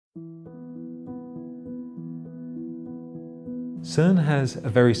CERN has a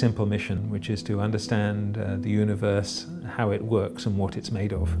very simple mission, which is to understand the universe, how it works and what it's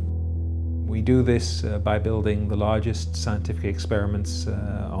made of. We do this by building the largest scientific experiments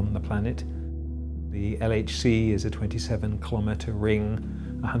on the planet. The LHC is a 27-kilometer ring,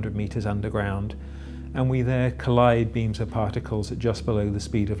 100 meters underground, and we there collide beams of particles at just below the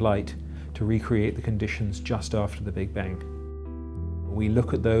speed of light to recreate the conditions just after the Big Bang. We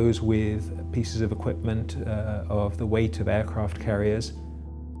look at those with pieces of equipment of the weight of aircraft carriers,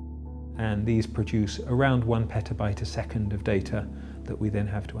 and these produce around 1 petabyte a second of data that we then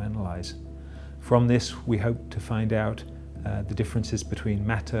have to analyze. From this, we hope to find out the differences between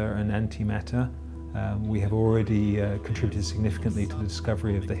matter and antimatter. We have already contributed significantly to the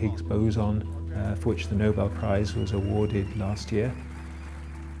discovery of the Higgs boson, for which the Nobel Prize was awarded last year.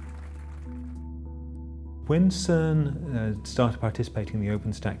 When CERN started participating in the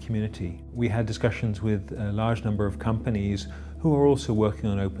OpenStack community, we had discussions with a large number of companies who are also working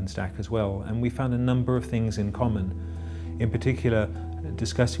on OpenStack as well, and we found a number of things in common. In particular,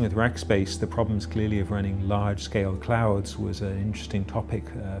 discussing with Rackspace the problems clearly of running large-scale clouds was an interesting topic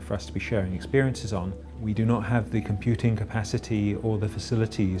for us to be sharing experiences on. We do not have the computing capacity or the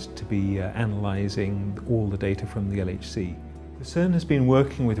facilities to be analysing all the data from the LHC. CERN has been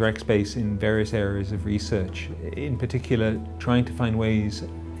working with Rackspace in various areas of research, in particular trying to find ways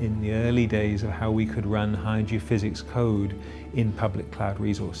in the early days of how we could run high geophysics code in public cloud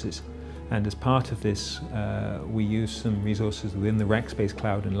resources. And as part of this, we used some resources within the Rackspace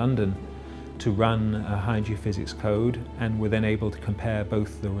cloud in London to run a high geophysics code, and were then able to compare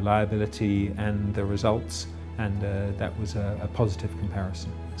both the reliability and the results, and that was a positive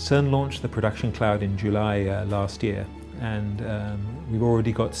comparison. CERN launched the production cloud in July last year, and we've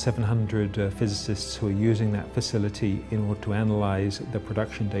already got 700 physicists who are using that facility in order to analyze the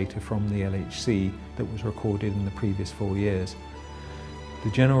production data from the LHC that was recorded in the previous 4 years.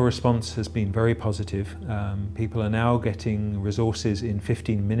 The general response has been very positive. People are now getting resources in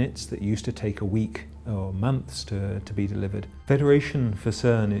 15 minutes that used to take a week or months to be delivered. Federation for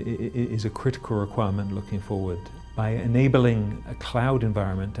CERN is a critical requirement looking forward. By enabling a cloud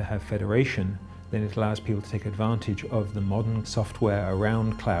environment to have federation, then it allows people to take advantage of the modern software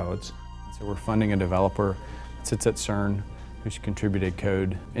around clouds. So we're funding a developer that sits at CERN who's contributed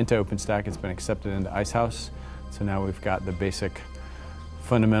code into OpenStack. It's been accepted into Icehouse. So now we've got the basic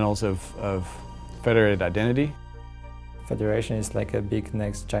fundamentals of federated identity. Federation is like a big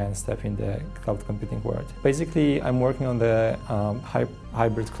next giant step in the cloud computing world. Basically, I'm working on the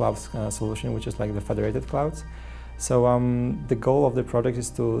hybrid clouds solution, which is like the federated clouds. So the goal of the project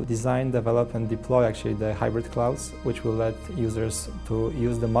is to design, develop and deploy actually the hybrid clouds, which will let users to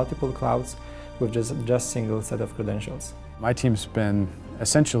use the multiple clouds with just single set of credentials. My team's been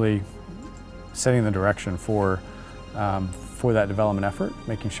essentially setting the direction for that development effort,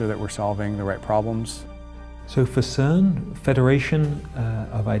 making sure that we're solving the right problems. So for CERN, federation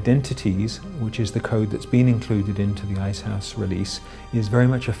of identities, which is the code that's been included into the Icehouse release, is very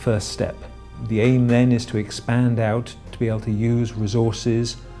much a first step. The aim then is to expand out to be able to use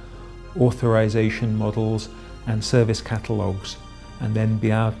resources, authorization models and service catalogs, and then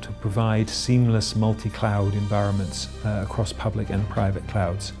be able to provide seamless multi-cloud environments across public and private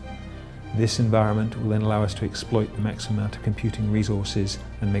clouds. This environment will then allow us to exploit the maximum amount of computing resources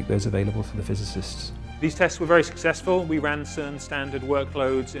and make those available to the physicists. These tests were very successful. We ran CERN standard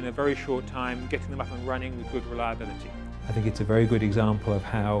workloads in a very short time, getting them up and running with good reliability. I think it's a very good example of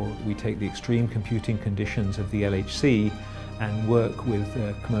how we take the extreme computing conditions of the LHC and work with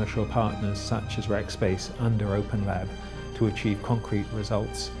commercial partners such as Rackspace under OpenLab to achieve concrete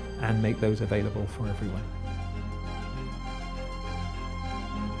results and make those available for everyone.